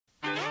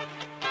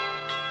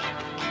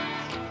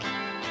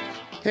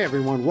Hey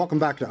everyone, welcome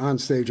back to On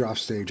Stage, Off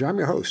Stage. I'm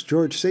your host,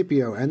 George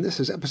Sapio, and this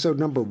is episode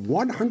number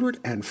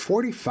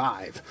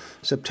 145,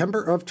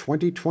 September of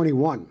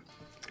 2021.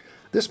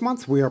 This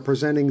month we are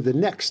presenting the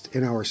next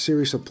in our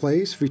series of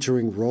plays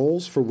featuring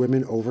roles for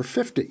women over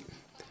 50.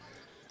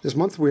 This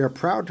month we are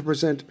proud to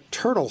present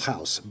Turtle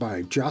House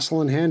by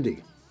Jocelyn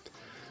Handy.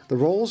 The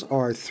roles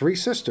are three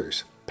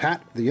sisters.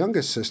 Pat, the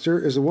youngest sister,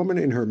 is a woman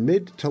in her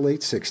mid to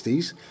late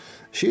 60s.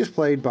 She is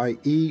played by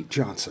E.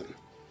 Johnson.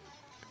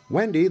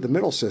 Wendy, the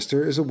middle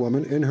sister, is a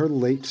woman in her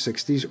late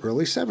 60s,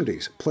 early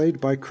 70s, played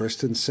by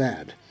Kristen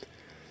Saad.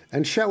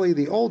 And Shelley,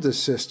 the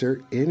oldest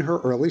sister, in her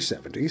early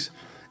 70s,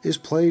 is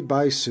played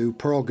by Sue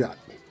Perlgut.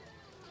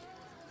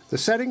 The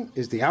setting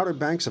is the Outer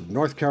Banks of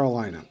North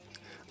Carolina,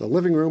 the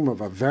living room of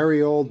a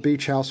very old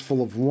beach house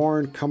full of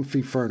worn,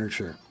 comfy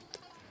furniture.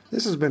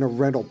 This has been a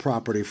rental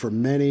property for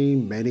many,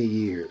 many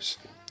years.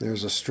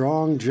 There's a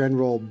strong,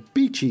 general,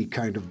 beachy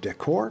kind of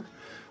decor,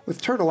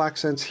 with turtle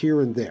accents here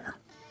and there.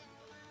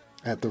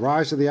 At the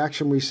rise of the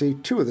action, we see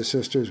two of the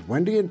sisters,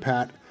 Wendy and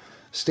Pat,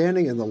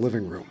 standing in the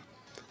living room.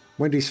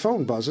 Wendy's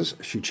phone buzzes.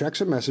 She checks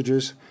her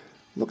messages,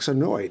 looks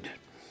annoyed.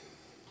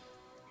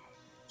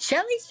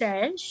 Shelley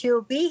says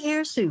she'll be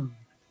here soon.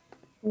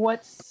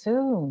 What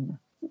soon?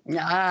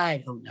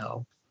 I don't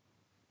know.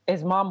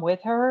 Is Mom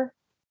with her?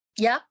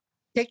 Yep.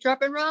 Picked her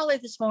up in Raleigh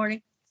this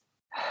morning.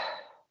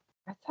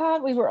 I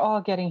thought we were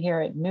all getting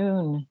here at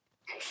noon.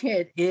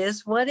 It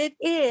is what it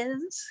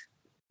is.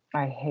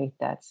 I hate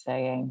that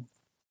saying.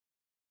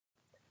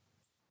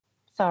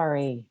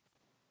 Sorry,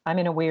 I'm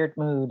in a weird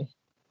mood.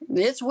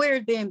 It's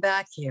weird being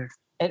back here.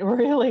 It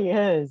really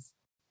is.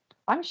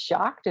 I'm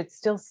shocked it's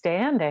still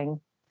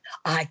standing.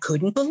 I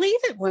couldn't believe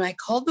it when I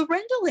called the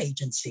rental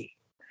agency.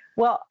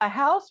 Well, a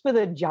house with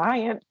a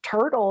giant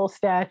turtle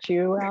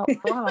statue out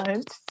front.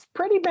 It's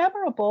pretty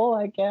memorable,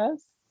 I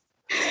guess.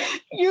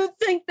 You'd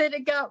think they'd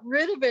have got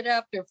rid of it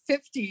after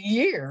 50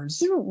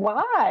 years.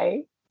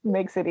 Why?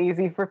 Makes it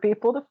easy for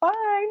people to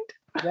find.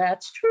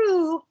 That's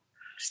true.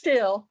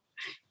 Still,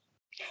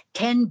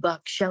 $10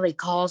 Shelley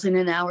calls in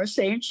an hour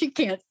saying she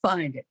can't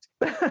find it.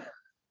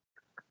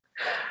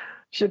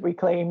 Should we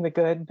claim the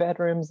good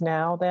bedrooms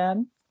now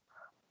then?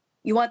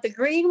 You want the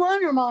green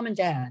one or Mom and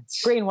Dad's?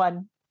 Green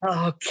one.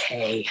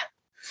 Okay.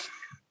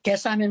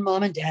 Guess I'm in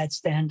Mom and Dad's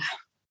then.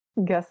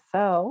 Guess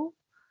so.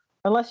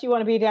 Unless you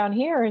want to be down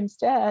here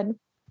instead.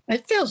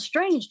 It feels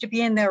strange to be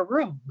in their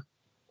room.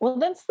 Well,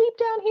 then sleep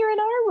down here in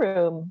our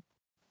room.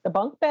 The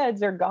bunk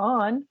beds are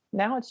gone.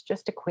 Now it's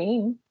just a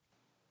queen.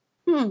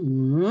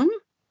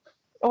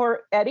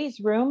 Or Eddie's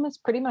room is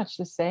pretty much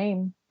the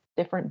same.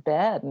 Different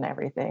bed and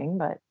everything,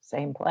 but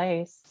same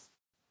place.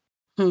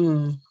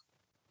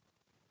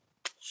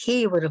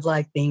 He would have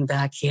liked being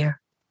back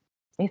here.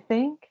 You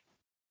think?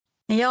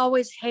 He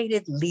always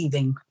hated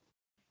leaving.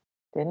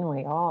 Didn't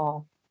we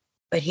all?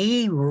 But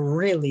he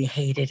really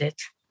hated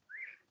it.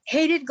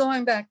 Hated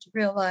going back to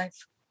real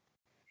life.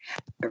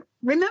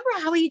 Remember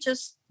how he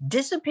just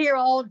disappear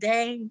all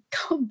day,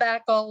 come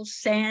back all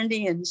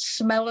sandy and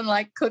smelling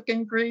like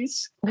cooking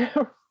grease?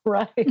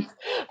 Right.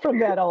 From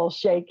that old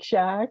Shake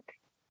Shack.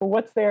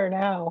 What's there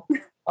now?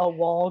 A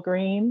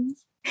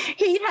Walgreens?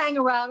 He'd hang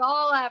around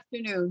all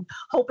afternoon,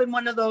 hoping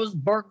one of those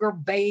burger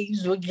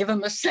babes would give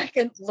him a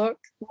second look.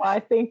 Well, I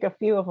think a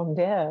few of them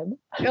did.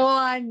 Oh,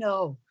 I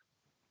know.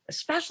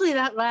 Especially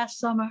that last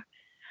summer.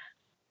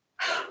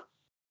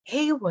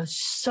 He was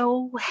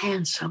so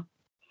handsome.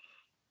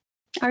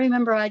 I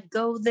remember I'd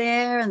go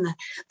there and the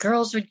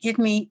girls would give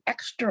me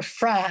extra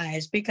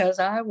fries because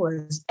I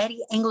was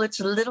Eddie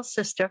Englett's little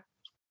sister.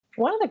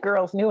 One of the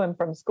girls knew him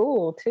from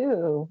school,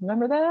 too.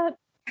 Remember that?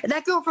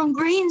 That girl from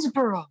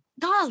Greensboro.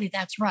 Dolly,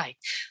 that's right.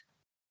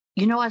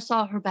 You know, I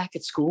saw her back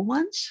at school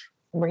once.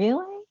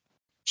 Really?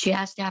 She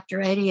asked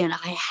after Eddie, and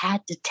I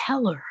had to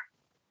tell her.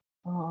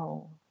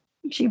 Oh.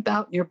 She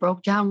about near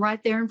broke down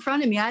right there in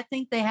front of me. I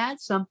think they had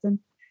something.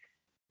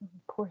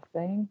 Poor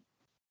thing.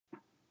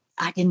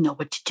 I didn't know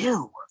what to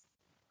do.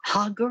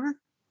 Hug her?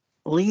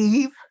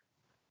 Leave?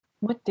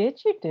 What did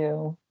you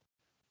do?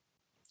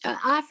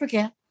 I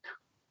forget.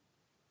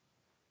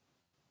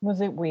 Was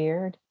it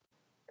weird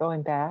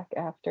going back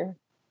after?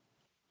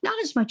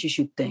 Not as much as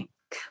you'd think.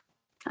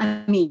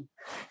 I mean,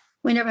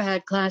 we never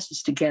had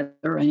classes together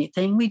or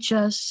anything. We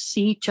just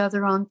see each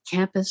other on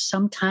campus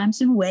sometimes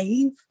and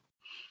wave.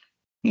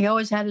 He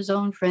always had his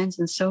own friends,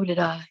 and so did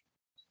I.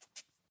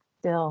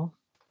 Still,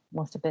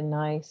 must have been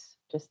nice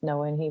just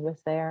knowing he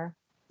was there.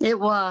 It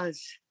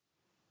was.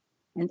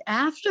 And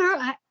after,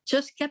 I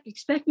just kept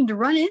expecting to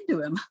run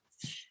into him.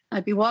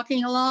 I'd be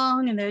walking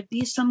along, and there'd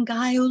be some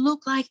guy who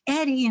looked like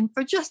Eddie, and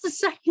for just a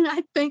second,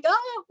 I'd think,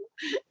 oh.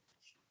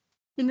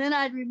 And then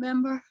I'd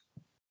remember.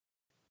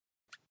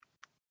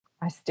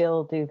 I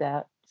still do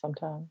that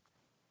sometimes.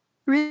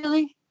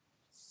 Really?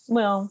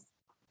 Well,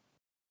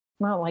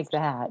 not like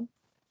that.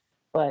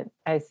 But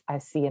I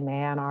see a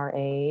man our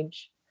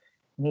age,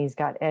 and he's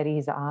got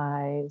Eddie's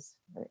eyes,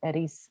 or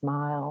Eddie's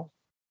smile.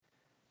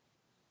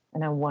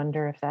 And I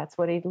wonder if that's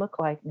what he'd look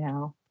like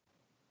now.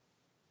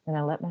 And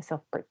I let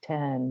myself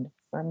pretend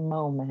for a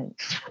moment.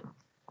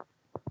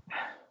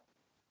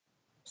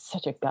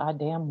 Such a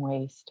goddamn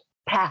waste.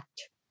 Pat,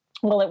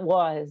 Well, it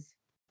was.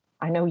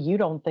 I know you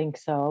don't think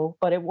so,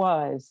 but it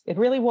was. It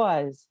really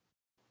was.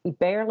 He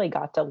barely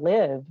got to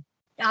live.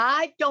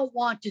 I don't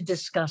want to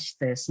discuss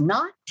this.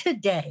 Not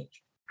today.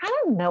 I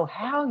don't know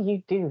how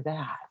you do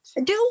that.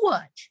 Do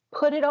what?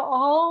 Put it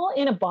all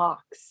in a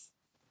box.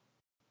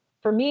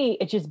 For me,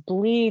 it just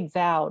bleeds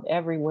out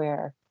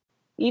everywhere,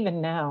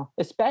 even now,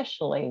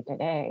 especially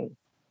today,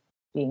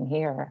 being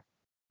here.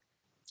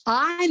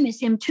 I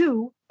miss him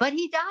too, but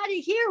he died a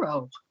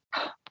hero.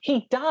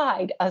 He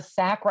died a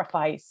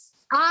sacrifice.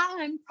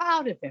 I'm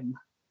proud of him.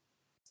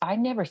 I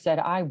never said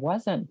I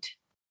wasn't.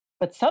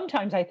 But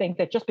sometimes I think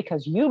that just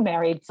because you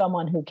married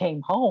someone who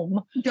came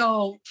home.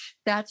 Don't.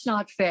 That's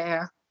not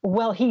fair.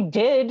 Well, he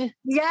did.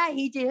 Yeah,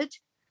 he did.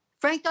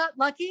 Frank got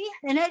lucky,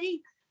 and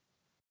Eddie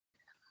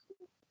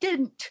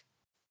didn't.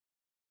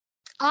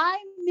 I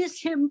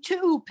miss him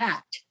too,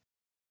 Pat.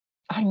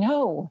 I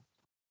know.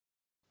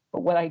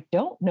 But what I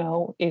don't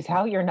know is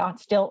how you're not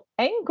still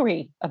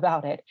angry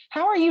about it.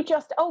 How are you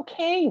just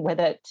okay with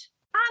it?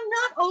 I'm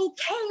not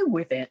okay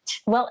with it.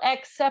 Well,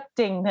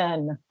 accepting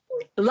then.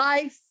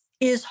 Life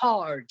is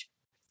hard.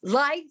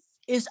 Life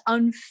is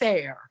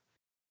unfair.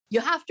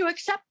 You have to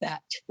accept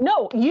that.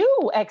 No,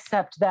 you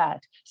accept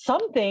that.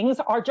 Some things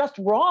are just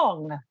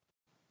wrong.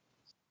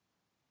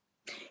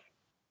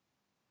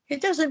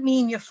 It doesn't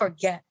mean you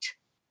forget.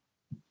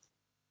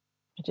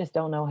 I just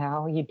don't know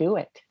how you do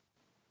it.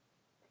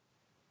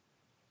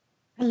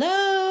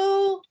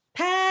 Hello,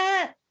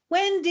 Pat,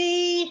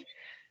 Wendy.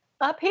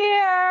 Up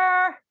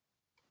here.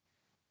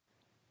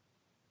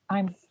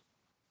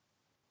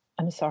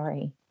 I'm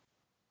sorry.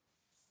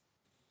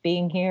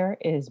 Being here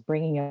is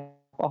bringing up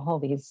all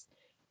these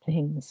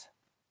things.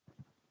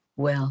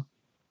 Well,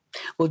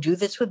 we'll do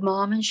this with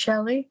Mom and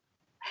Shelley,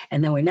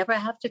 and then we never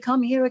have to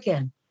come here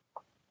again.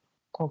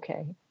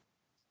 Okay.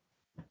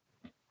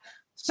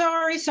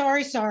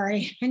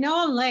 Sorry. I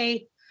know I'm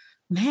late.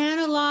 Man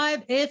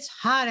alive, it's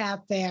hot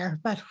out there,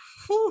 but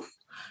whew,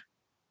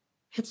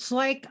 it's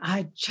like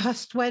I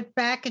just went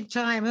back in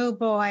time. Oh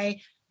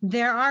boy,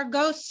 there are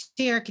ghosts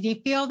here. Can you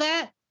feel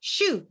that?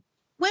 Shoot,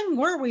 when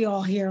were we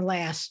all here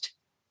last?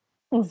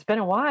 It's been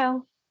a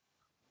while.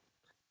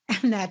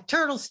 And that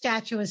turtle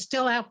statue is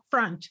still out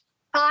front.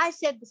 I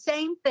said the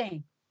same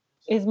thing.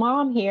 Is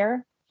Mom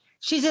here?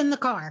 She's in the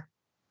car.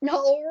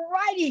 All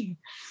righty.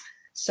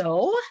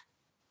 So,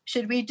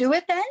 should we do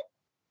it then?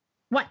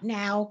 What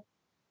now?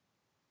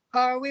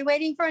 Are we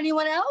waiting for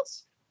anyone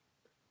else?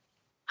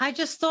 I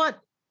just thought,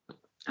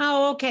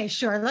 oh, okay,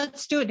 sure.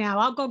 Let's do it now.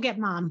 I'll go get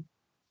Mom.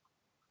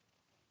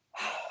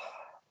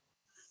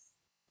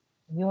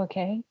 You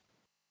okay?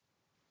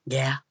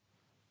 Yeah.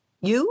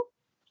 You?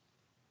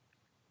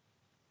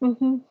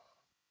 Mm-hmm.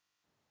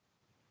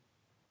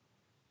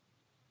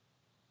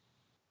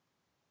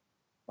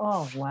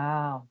 Oh,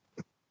 wow.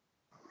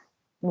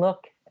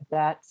 Look at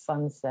that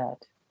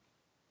sunset.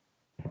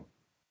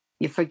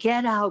 You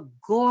forget how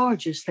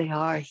gorgeous they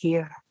are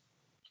here.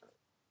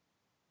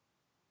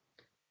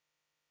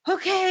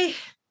 Okay,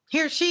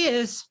 here she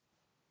is.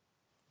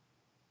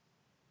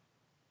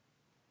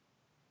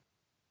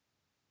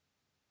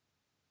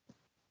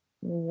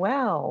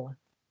 Well,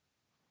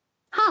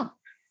 Huh.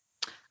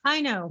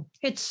 I know.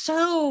 It's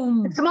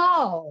so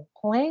Small.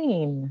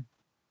 plain.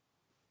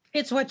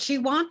 It's what she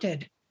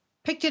wanted.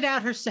 Picked it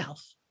out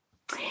herself.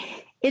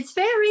 It's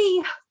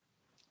very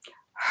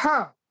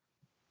her.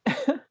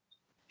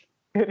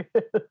 It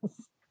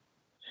is.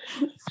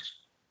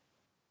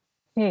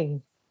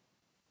 Hey,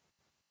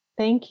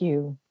 thank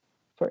you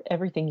for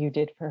everything you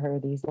did for her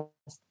these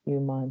last few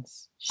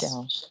months,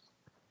 Shell.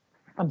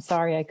 I'm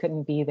sorry I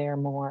couldn't be there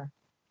more.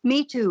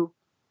 Me too.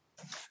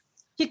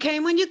 You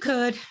came when you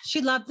could.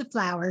 She loved the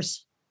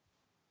flowers.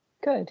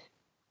 Good.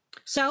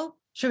 So,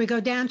 should we go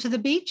down to the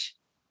beach?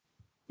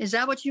 Is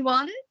that what you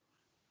wanted?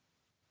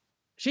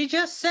 She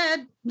just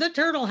said the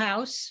turtle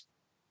house.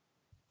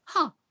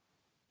 Huh.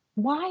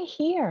 Why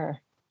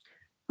here?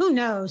 Who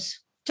knows?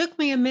 Took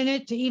me a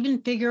minute to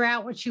even figure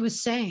out what she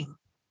was saying.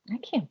 I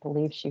can't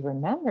believe she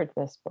remembered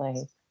this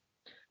place.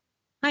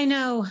 I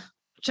know.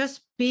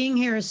 Just being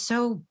here is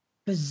so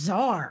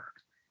bizarre.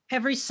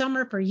 Every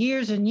summer for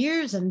years and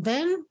years, and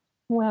then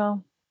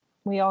Well,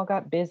 we all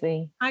got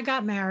busy, I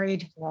got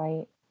married.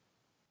 right?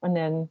 And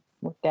then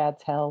with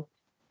Dad's help.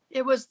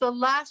 It was the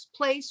last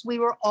place we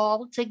were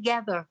all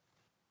together.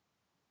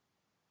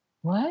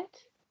 What?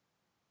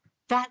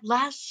 That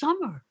last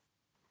summer.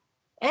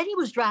 Eddie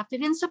was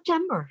drafted in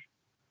September.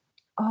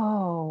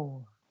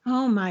 Oh,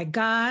 Oh my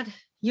God,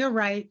 you're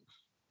right.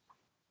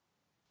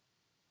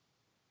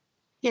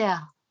 Yeah.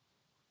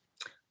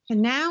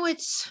 And now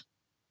it's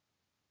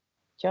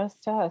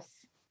just us.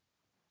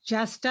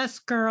 just us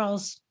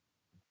girls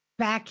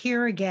back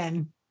here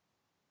again.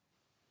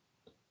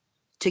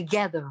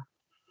 Together.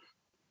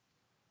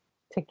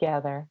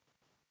 Together.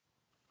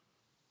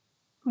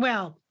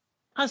 Well,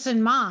 us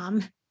and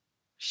Mom,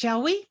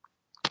 shall we?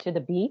 To the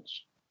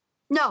beach?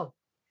 No.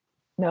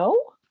 No?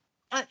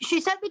 She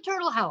said the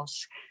turtle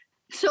house.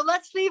 So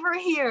let's leave her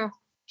here.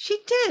 She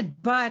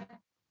did, but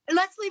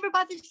let's leave it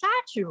by the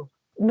statue.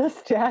 The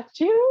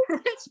statue?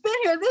 It's been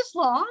here this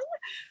long.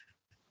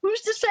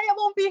 Who's to say it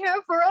won't be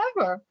here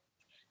forever?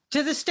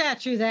 To the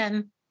statue,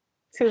 then.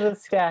 To the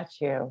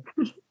statue.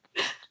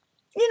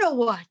 You know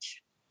what?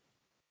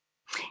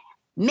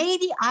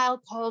 Maybe I'll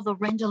call the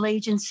rental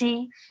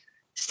agency,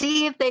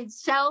 see if they'd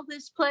sell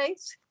this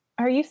place.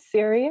 Are you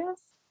serious?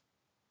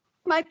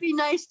 Might be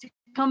nice to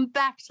come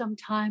back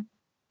sometime.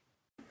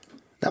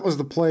 That was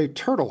the play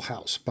Turtle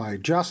House by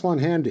Jocelyn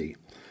Handy.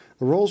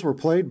 The roles were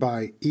played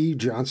by E.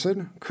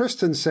 Johnson,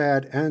 Kristen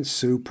Sadd, and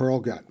Sue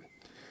Perlgut.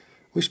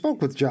 We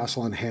spoke with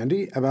Jocelyn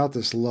Handy about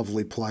this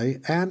lovely play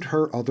and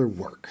her other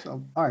work.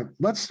 So, all right,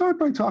 let's start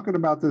by talking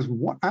about this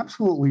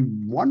absolutely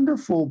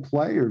wonderful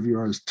play of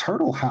yours,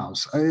 Turtle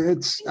House.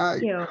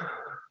 Thank you.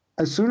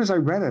 As soon as I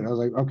read it, I was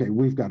like, okay,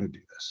 we've got to do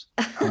this.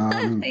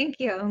 Thank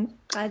you. I'm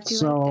glad you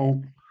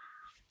liked it.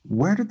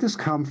 Where did this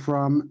come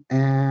from,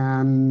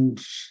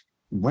 and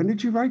when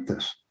did you write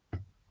this?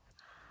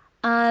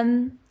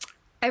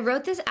 I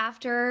wrote this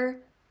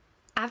after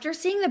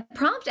seeing the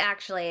prompt.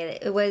 Actually,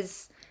 it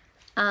was.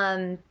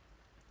 I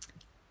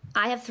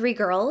have 3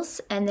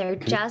 girls, and they're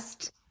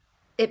just.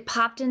 It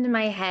popped into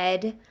my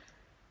head.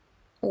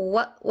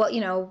 What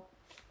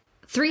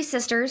 3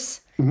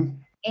 sisters,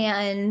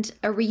 and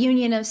a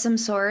reunion of some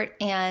sort,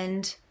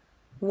 and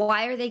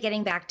why are they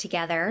getting back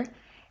together?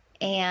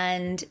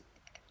 And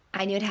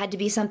I knew it had to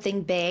be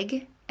something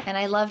big. And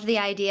I loved the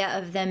idea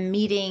of them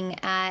meeting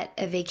at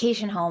a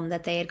vacation home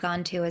that they had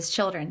gone to as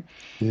children.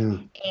 Yeah.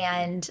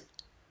 And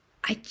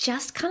I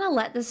just kind of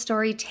let the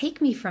story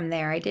take me from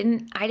there. I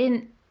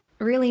didn't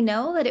really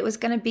know that it was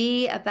going to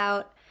be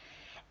about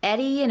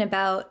Eddie and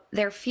about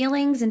their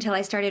feelings until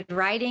I started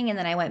writing, and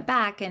then I went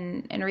back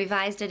and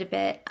revised it a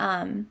bit.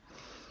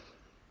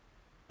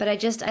 But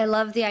I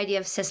love the idea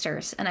of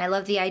sisters, and I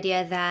love the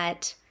idea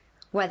that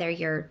whether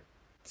you're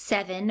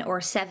 7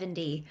 or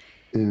 70,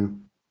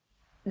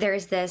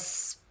 there's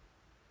this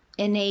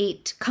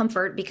innate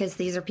comfort because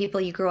these are people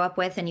you grew up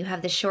with, and you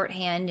have the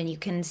shorthand, and you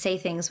can say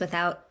things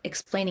without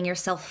explaining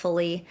yourself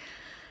fully.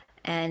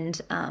 And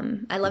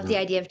I love the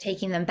idea of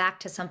taking them back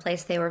to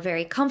someplace they were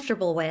very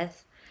comfortable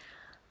with,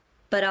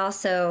 but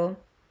also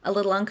a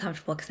little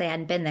uncomfortable because they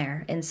hadn't been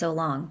there in so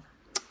long.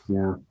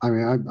 Yeah. I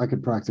mean, I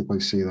could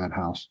practically see that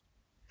house.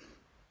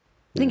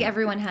 I think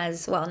everyone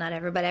has, well, not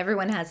everyone, but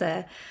everyone has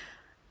a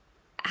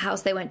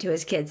house they went to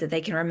as kids that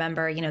they can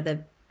remember,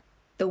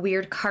 the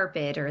weird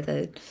carpet or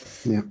the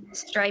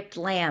striped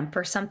lamp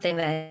or something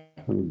that...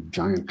 A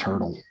giant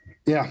turtle.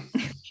 Yeah.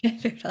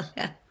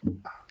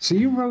 So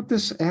you wrote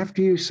this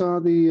after you saw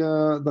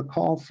the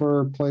call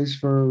for plays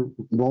for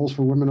roles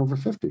for women over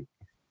 50.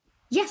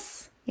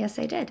 Yes,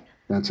 I did.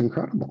 That's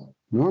incredible.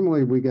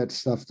 Normally we get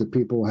stuff that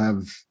people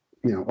have,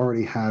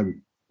 already had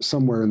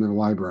somewhere in their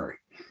library.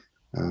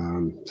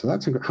 So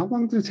that's how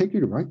long did it take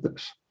you to write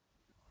this?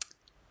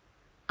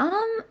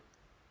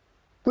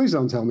 Please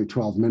don't tell me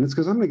 12 minutes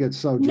because I'm going to get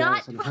so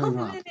jealous and hang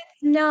up.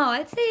 No,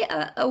 I'd say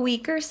a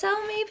week or so,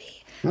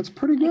 maybe. That's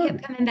pretty good. I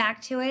kept coming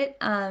back to it.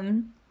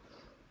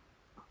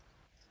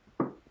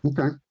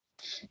 Okay.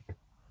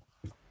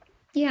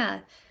 Yeah.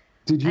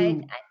 Did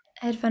you?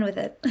 I had fun with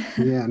it.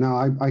 Yeah, no,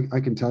 I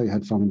can tell you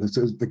had fun with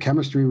this. The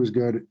chemistry was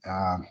good.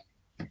 And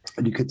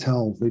you could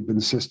tell they'd been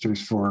sisters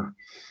for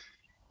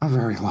a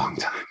very long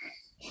time.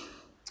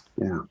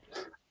 Yeah.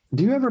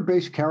 Do you ever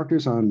base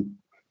characters on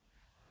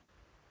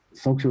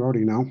folks you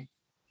already know?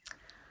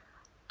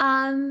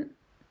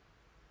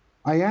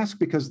 I ask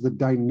because the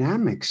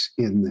dynamics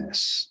in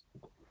this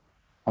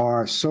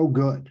are so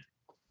good.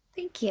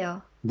 Thank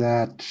you.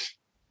 That,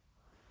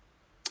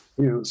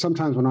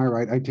 sometimes when I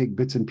write, I take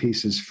bits and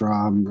pieces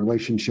from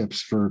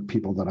relationships for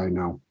people that I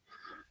know,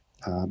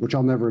 which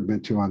I'll never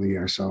admit to on the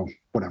air. So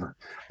whatever.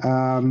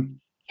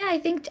 I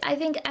think,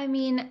 I've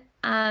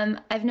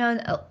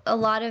known a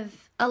lot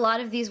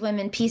of these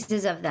women,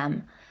 pieces of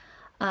them.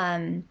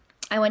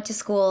 I went to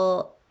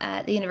school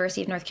at the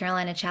University of North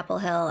Carolina, Chapel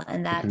Hill,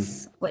 and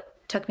that's what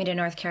took me to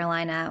North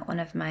Carolina. One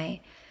of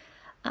my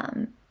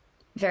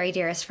very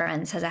dearest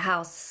friends has a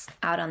house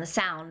out on the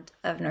Sound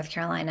of North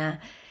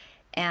Carolina,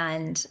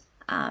 and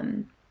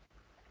I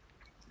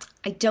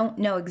don't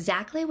know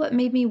exactly what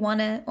made me want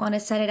to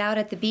set it out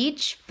at the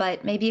beach,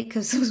 but maybe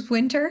because it was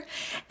winter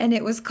and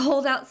it was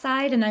cold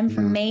outside, and I'm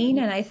from Maine,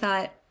 and I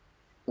thought,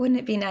 wouldn't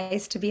it be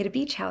nice to be at a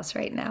beach house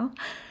right now?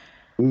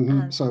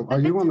 So are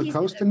you on the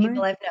coast in Maine?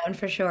 People I've known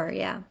for sure,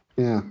 yeah.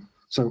 Yeah.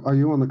 So are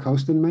you on the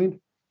coast in Maine?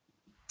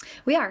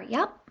 We are,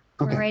 yep.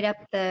 Okay. We're right up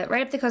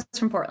the coast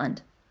from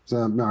Portland. So,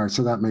 all right,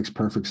 so that makes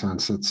perfect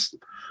sense. It's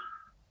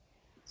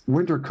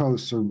winter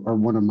coasts are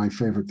one of my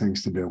favorite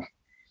things to do.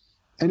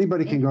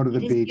 Anybody can go to the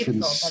beach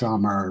in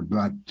summer,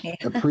 but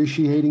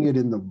appreciating it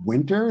in the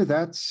winter,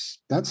 that's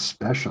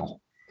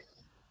special.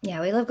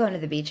 Yeah, we love going to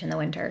the beach in the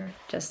winter.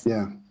 Just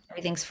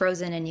everything's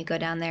frozen and you go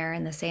down there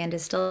and the sand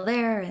is still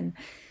there, and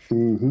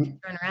Mm-hmm.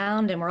 Turn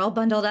around and we're all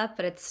bundled up,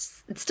 but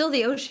it's still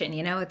the ocean,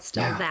 it's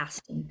still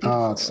vast and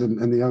beautiful.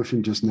 And the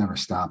ocean just never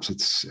stops.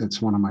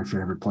 It's one of my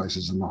favorite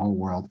places in the whole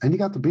world. And you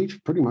got the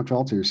beach pretty much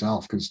all to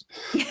yourself because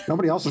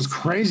nobody else is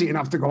crazy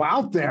enough to go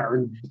out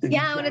there.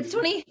 When it's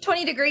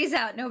 20 degrees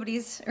out,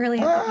 nobody's really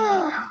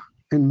out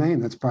in Maine,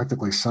 that's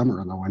practically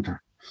summer in the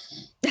winter.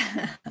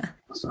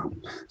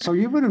 So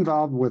you've been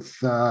involved with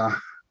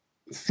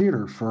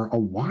theater for a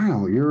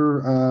while.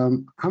 You're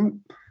how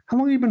long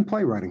have you been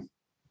playwriting?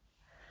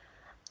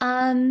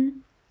 I'd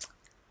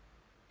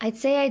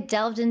say I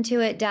delved into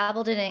it,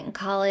 dabbled in it in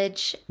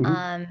college.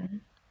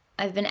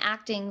 I've been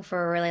acting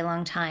for a really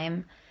long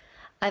time.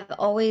 I've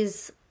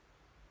always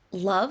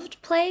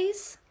loved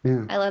plays.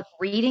 Yeah. I love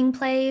reading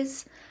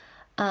plays.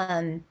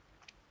 I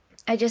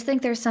just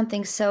think there's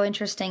something so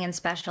interesting and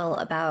special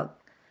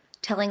about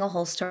telling a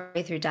whole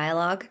story through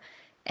dialogue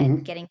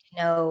and getting to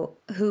know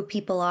who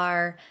people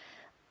are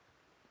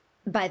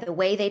by the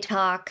way they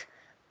talk,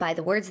 by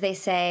the words they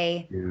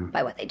say,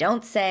 by what they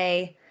don't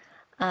say.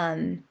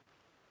 And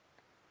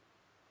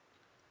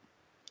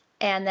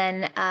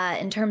then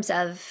in terms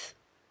of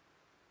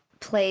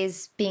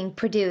plays being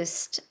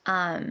produced,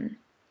 my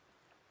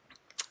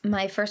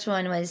first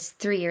one was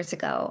 3 years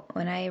ago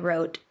when I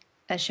wrote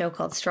a show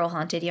called Stroll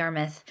Haunted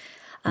Yarmouth.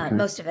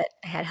 Most of it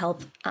I had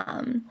help.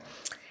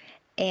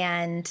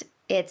 And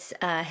it's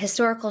a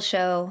historical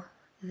show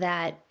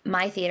that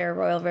my theater,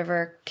 Royal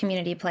River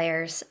Community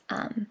Players,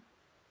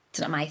 it's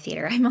not my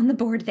theater, I'm on the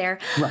board there.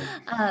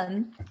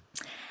 Right.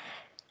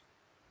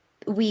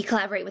 We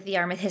collaborate with the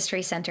Yarmouth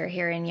History Center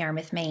here in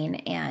Yarmouth, Maine,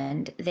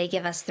 and they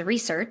give us the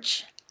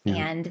research,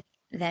 and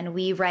then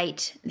we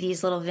write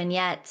these little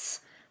vignettes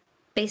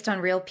based on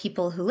real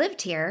people who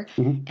lived here,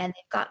 and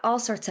they've got all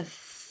sorts of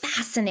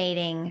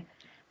fascinating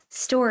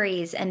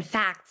stories and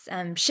facts,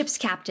 ship's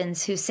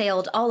captains who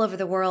sailed all over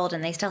the world,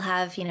 and they still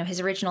have,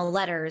 his original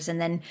letters, and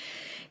then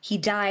he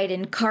died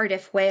in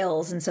Cardiff,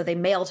 Wales, and so they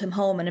mailed him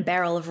home in a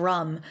barrel of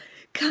rum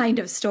kind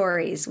of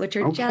stories, which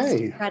are just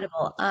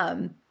incredible.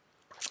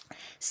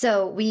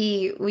 So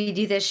we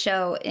do this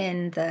show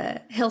in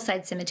the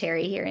Hillside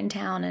Cemetery here in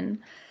town,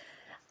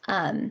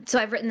 and so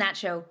I've written that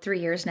show 3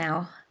 years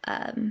now.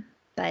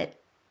 But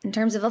in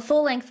terms of a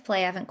full-length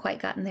play, I haven't quite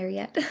gotten there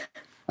yet.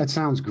 That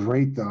sounds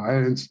great,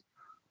 though.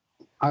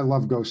 I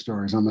love ghost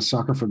stories. I'm a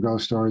sucker for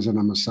ghost stories, and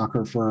I'm a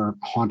sucker for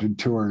haunted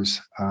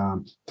tours.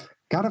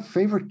 Got a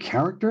favorite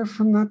character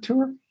from that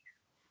tour?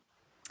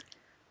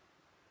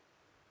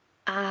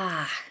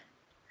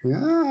 Yeah.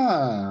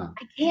 I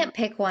can't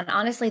pick one.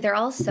 Honestly, they're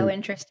all so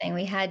interesting.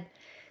 We had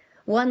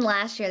one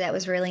last year that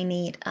was really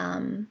neat.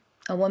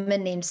 A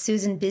woman named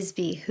Susan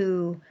Bisbee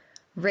who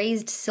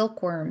raised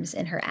silkworms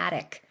in her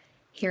attic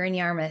here in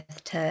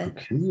Yarmouth to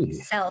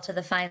sell to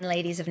the fine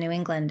ladies of New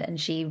England. And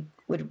she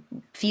would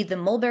feed them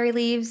mulberry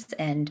leaves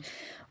and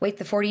wait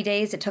the 40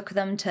 days it took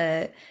them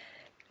to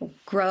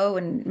grow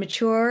and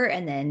mature,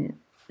 and then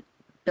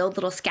build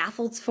little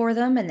scaffolds for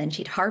them. And then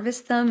she'd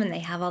harvest them. And they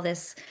have all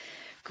this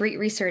great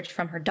research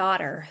from her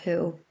daughter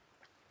who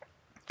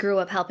grew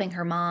up helping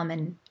her mom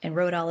and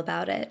wrote all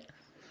about it.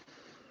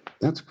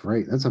 That's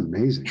great. That's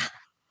amazing.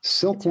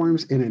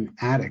 Silkworms in an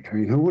attic. I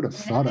mean, who would have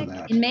thought of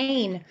that? In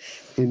Maine.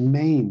 In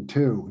Maine,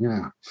 too.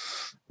 Yeah.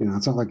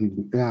 It's not like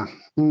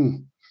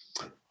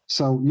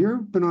So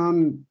you've been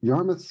on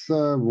Yarmouth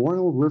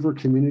Royal River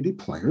Community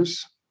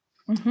Players.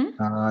 You've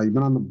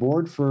been on the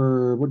board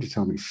for, what did you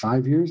tell me,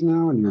 5 years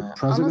now? And you're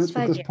president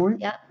at this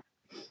point? Yep.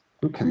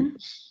 Okay.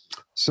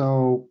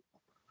 So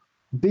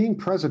being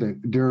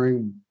president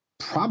during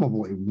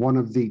probably one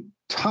of the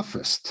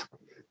toughest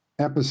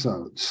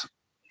episodes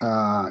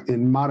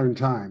in modern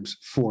times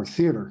for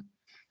theater,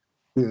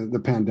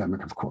 the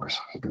pandemic, of course,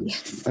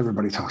 because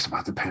everybody talks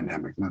about the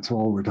pandemic. And that's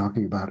all we're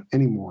talking about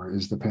anymore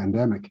is the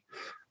pandemic.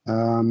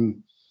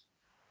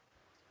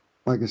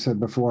 Like I said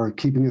before,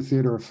 keeping a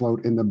theater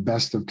afloat in the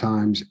best of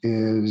times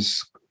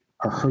is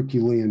a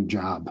Herculean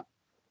job.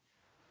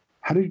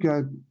 How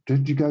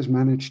did you guys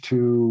manage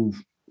to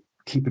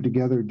keep it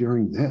together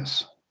during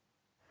this?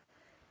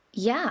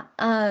 Yeah.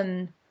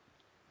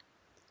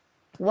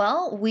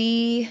 Well,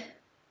 we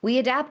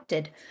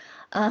adapted.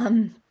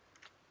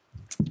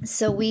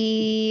 So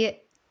we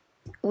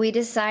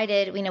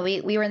decided,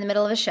 we were in the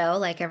middle of a show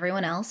like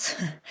everyone else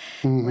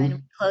when we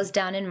closed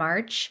down in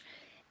March.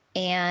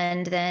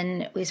 And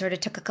then we sort of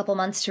took a couple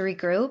months to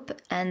regroup.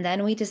 And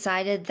then we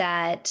decided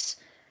that,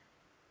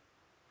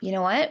 you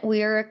know what,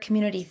 we're a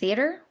community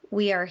theater.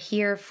 We are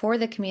here for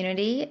the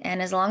community. And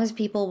as long as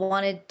people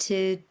wanted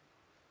to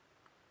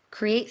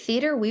create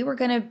theater, we were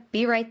going to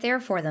be right there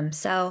for them.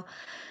 So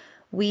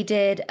we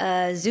did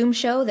a Zoom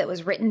show that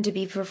was written to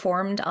be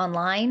performed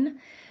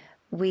online.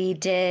 We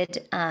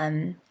did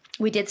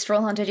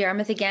Stroll Haunted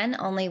Yarmouth again,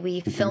 only we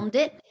filmed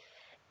it.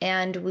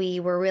 And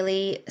we were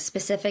really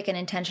specific and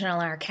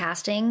intentional in our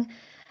casting.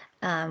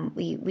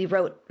 We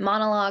wrote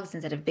monologues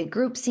instead of big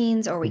group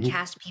scenes, or we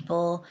cast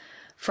people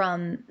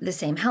from the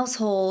same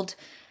household,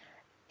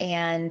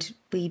 and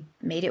we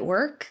made it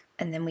work.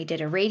 and then we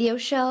did a radio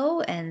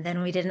show, and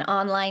then we did an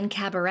online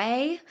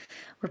cabaret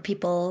where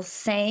people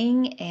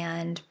sang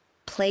and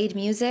played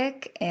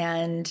music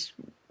and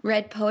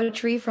read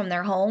poetry from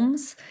their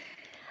homes.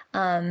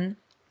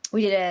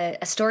 We did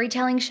a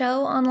storytelling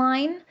show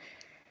online,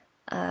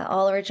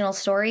 all original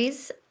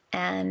stories.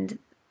 And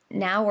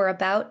now we're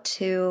about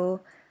to,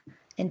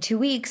 in 2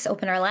 weeks,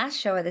 open our last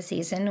show of the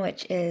season,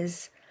 which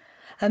is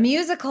a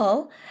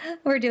musical.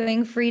 We're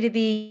doing Free to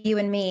Be You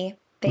and Me,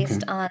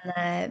 based on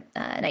the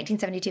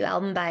 1972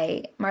 album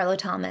by Marlo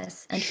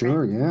Thomas and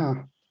Sure, friends.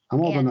 yeah. I'm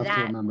old And enough to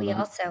that remember we that.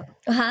 also,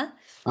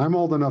 I'm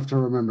old enough to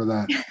remember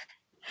that.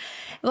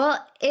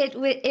 well,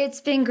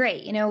 it's been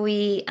great. You know,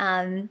 we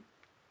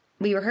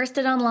rehearsed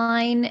it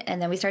online,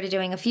 and then we started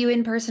doing a few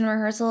in-person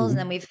rehearsals, and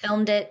then we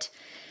filmed it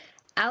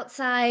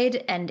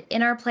outside and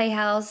in our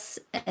playhouse,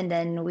 and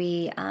then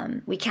we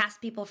cast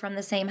people from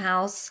the same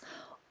house,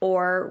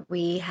 or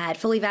we had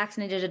fully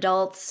vaccinated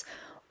adults,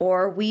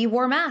 or we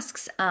wore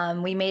masks.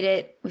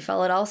 We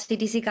followed all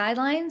CDC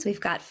guidelines. We've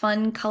got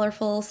fun,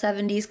 colorful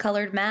 70s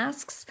colored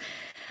masks,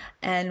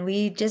 and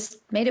we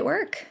just made it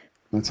work.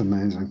 That's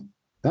amazing.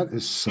 That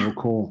is so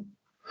cool.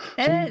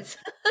 It is.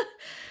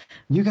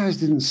 You guys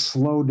didn't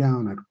slow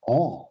down at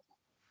all.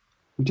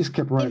 You just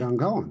kept right on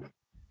going.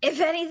 If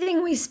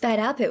anything, we sped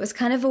up. It was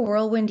kind of a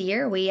whirlwind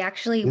year. We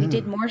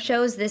did more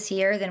shows this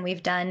year than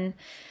we've done.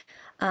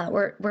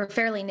 We're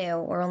fairly new.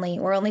 We're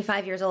only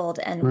 5 years old,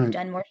 and we've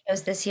done more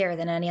shows this year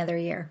than any other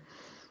year.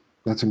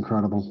 That's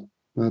incredible.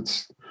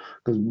 That's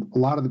because a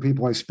lot of the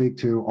people I speak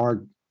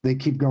to they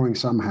keep going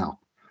somehow,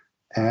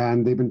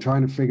 and they've been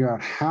trying to figure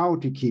out how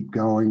to keep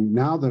going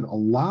now that a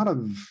lot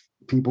of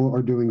people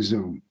are doing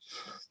Zoom,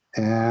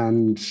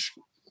 and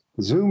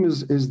Zoom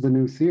is the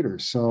new theater.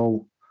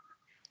 So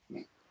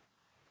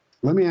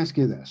let me ask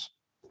you this.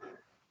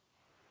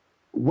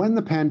 When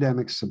the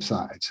pandemic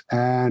subsides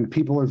and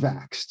people are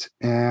vaxxed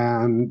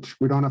and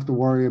we don't have to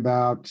worry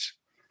about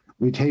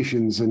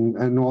mutations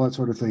and all that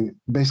sort of thing,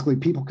 basically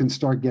people can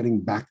start getting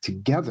back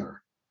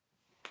together,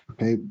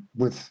 okay,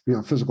 with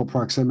physical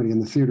proximity,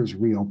 and the theaters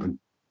reopen.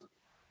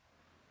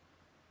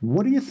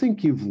 What do you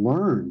think you've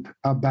learned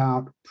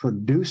about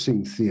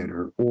producing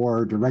theater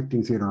or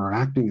directing theater or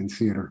acting in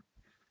theater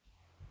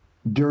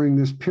during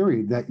this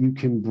period that you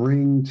can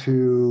bring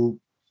to,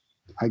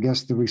 I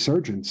guess, the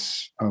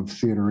resurgence of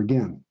theater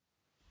again?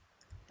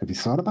 Have you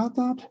thought about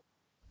that?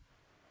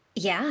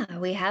 Yeah,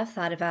 we have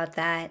thought about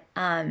that.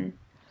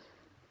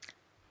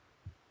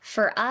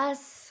 For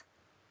us,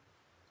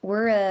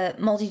 we're a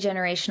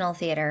multi-generational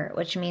theater,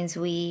 which means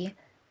we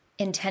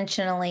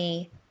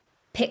intentionally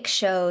pick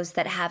shows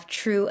that have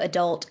true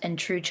adult and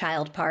true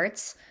child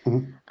parts.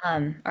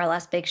 Our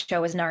last big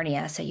show was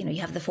Narnia. So,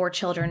 you have the 4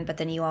 children, but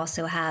then you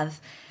also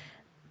have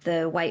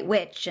the White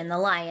Witch and the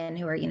Lion,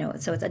 who are,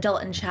 so it's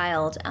adult and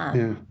child.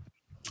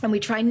 And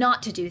we try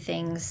not to do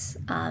things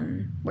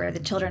where the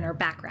children are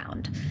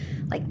background,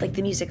 like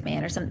The Music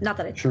Man or something. Not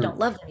that I don't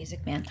love The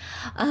Music Man.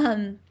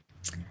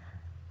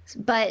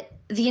 But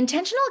the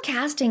intentional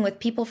casting with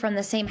people from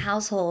the same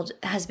household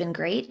has been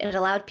great. It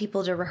allowed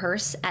people to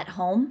rehearse at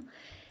home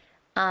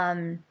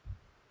and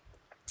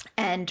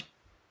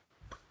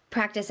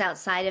practice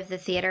outside of the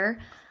theater.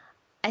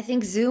 I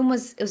think Zoom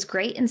was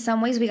great in some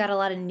ways. We got a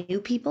lot of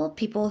new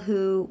people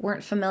who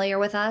weren't familiar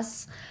with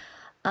us,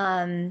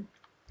 who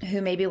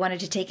maybe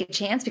wanted to take a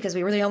chance because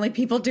we were the only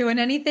people doing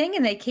anything,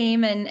 and they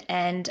came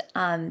and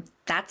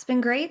that's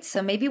been great.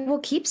 So maybe we'll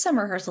keep some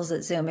rehearsals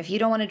at Zoom. If you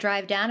don't want to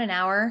drive down an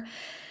hour,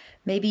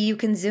 maybe you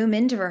can Zoom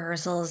into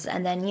rehearsals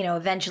and then,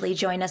 eventually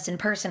join us in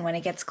person when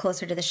it gets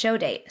closer to the show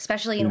date,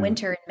 especially in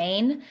winter in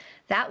Maine.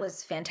 That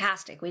was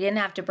fantastic. We didn't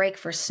have to break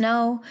for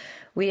snow.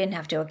 We didn't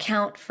have to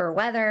account for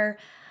weather.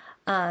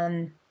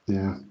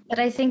 But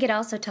I think it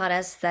also taught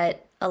us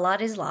that a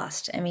lot is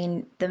lost. I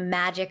mean, the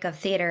magic of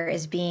theater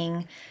is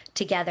being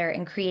together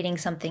and creating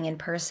something in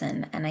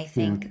person. And I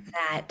think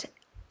that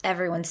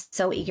everyone's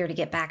so eager to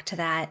get back to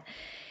that.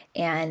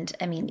 And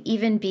I mean,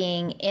 even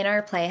being in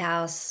our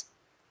playhouse,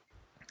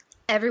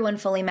 everyone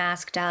fully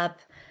masked up,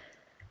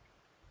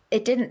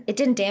 it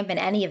didn't dampen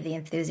any of the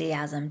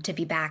enthusiasm to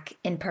be back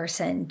in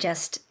person,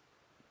 just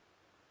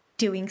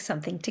doing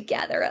something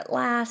together at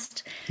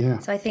last.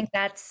 So I think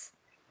that's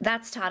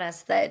taught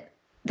us that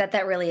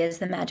really is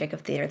the magic of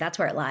theater. That's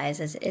where it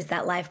lies, is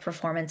that live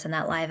performance and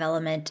that live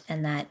element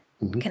and that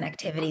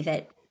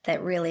connectivity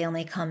that really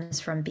only comes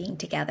from being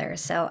together.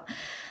 So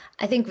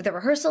I think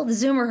the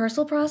Zoom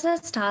rehearsal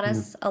process taught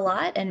us a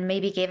lot and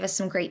maybe gave us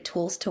some great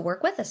tools to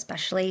work with,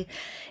 especially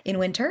in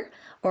winter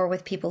or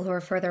with people who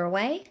are further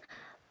away.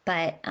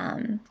 But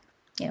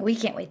we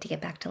can't wait to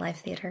get back to live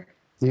theater.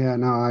 Yeah,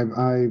 no,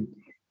 I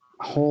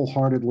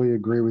wholeheartedly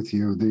agree with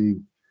you.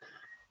 The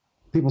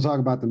people talk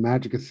about the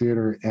magic of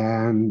theater,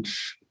 and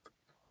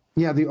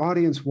the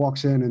audience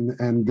walks in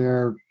and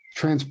they're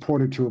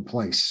transported to a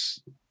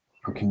place.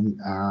 Okay.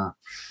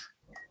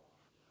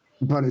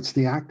 But it's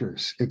the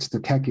actors, it's the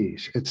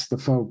techies, it's the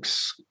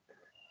folks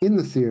in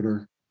the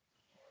theater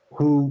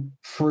who,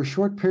 for a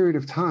short period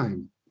of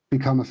time,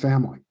 become a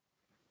family.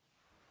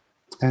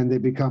 and they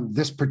become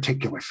this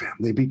particular family.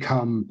 They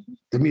become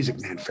the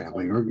Music Man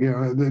family,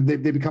 or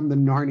they become the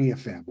Narnia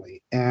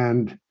family,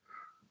 and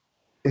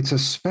it's a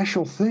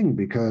special thing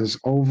because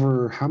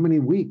over how many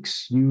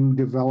weeks you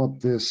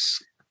develop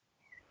this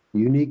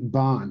unique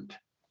bond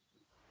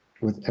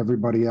with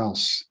everybody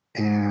else,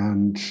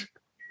 and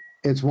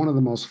it's one of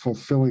the most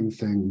fulfilling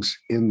things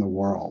in the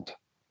world.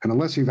 And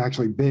unless you've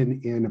actually been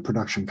in a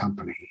production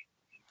company,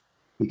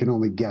 you can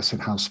only guess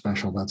at how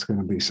special that's going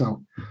to be.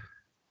 So,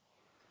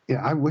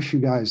 yeah, I wish you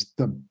guys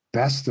the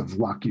best of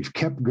luck. You've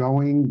kept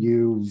going.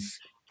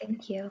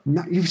 Thank you.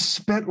 You've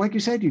sped, like you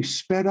said, you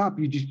sped up.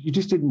 You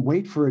just didn't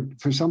wait for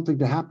something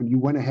to happen. You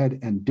went ahead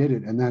and did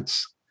it, and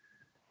that's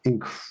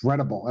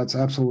incredible. That's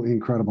absolutely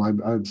incredible.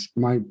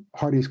 My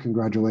heartiest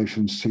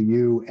congratulations to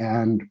you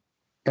and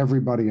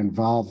everybody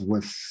involved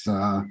with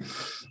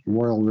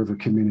Royal River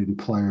Community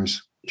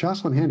Players.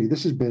 Jocelyn Handy,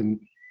 this has been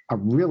a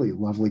really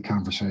lovely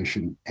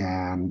conversation,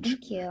 and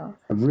thank you.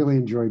 I've really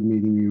enjoyed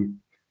meeting you.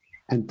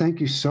 And thank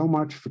you so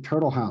much for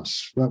Turtle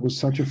House. That was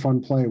such a fun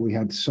play. We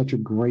had such a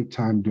great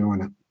time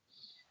doing it.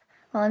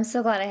 Well, I'm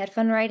so glad I had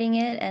fun writing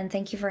it, and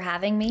thank you for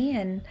having me.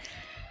 And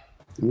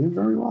you're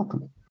very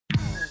welcome.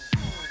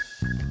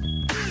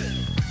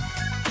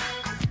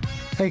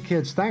 Hey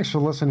kids, thanks for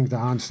listening to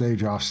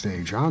Onstage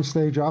Offstage.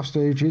 Onstage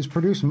Offstage is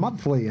produced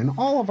monthly, and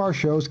all of our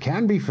shows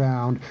can be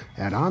found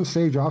at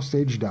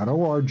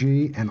onstageoffstage.org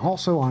and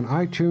also on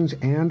iTunes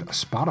and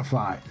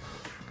Spotify.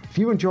 If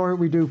you enjoy what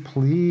we do,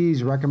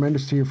 please recommend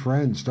us to your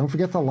friends. Don't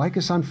forget to like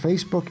us on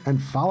Facebook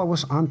and follow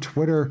us on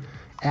Twitter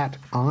at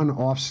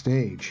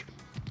OnOffStage.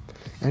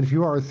 And if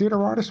you are a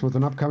theater artist with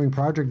an upcoming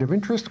project of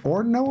interest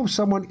or know of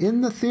someone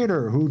in the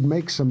theater who'd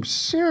make some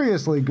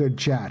seriously good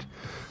chat,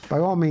 by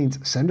all means,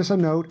 send us a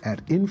note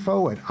at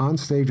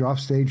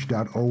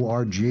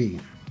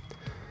info@onstageoffstage.org.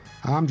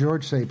 I'm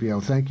George Sapio.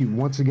 Thank you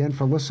once again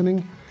for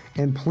listening.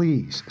 And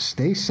please,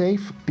 stay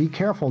safe, be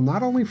careful,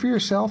 not only for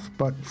yourself,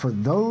 but for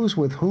those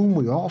with whom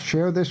we all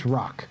share this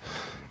rock.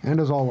 And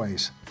as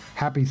always,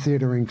 happy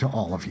theatering to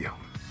all of you.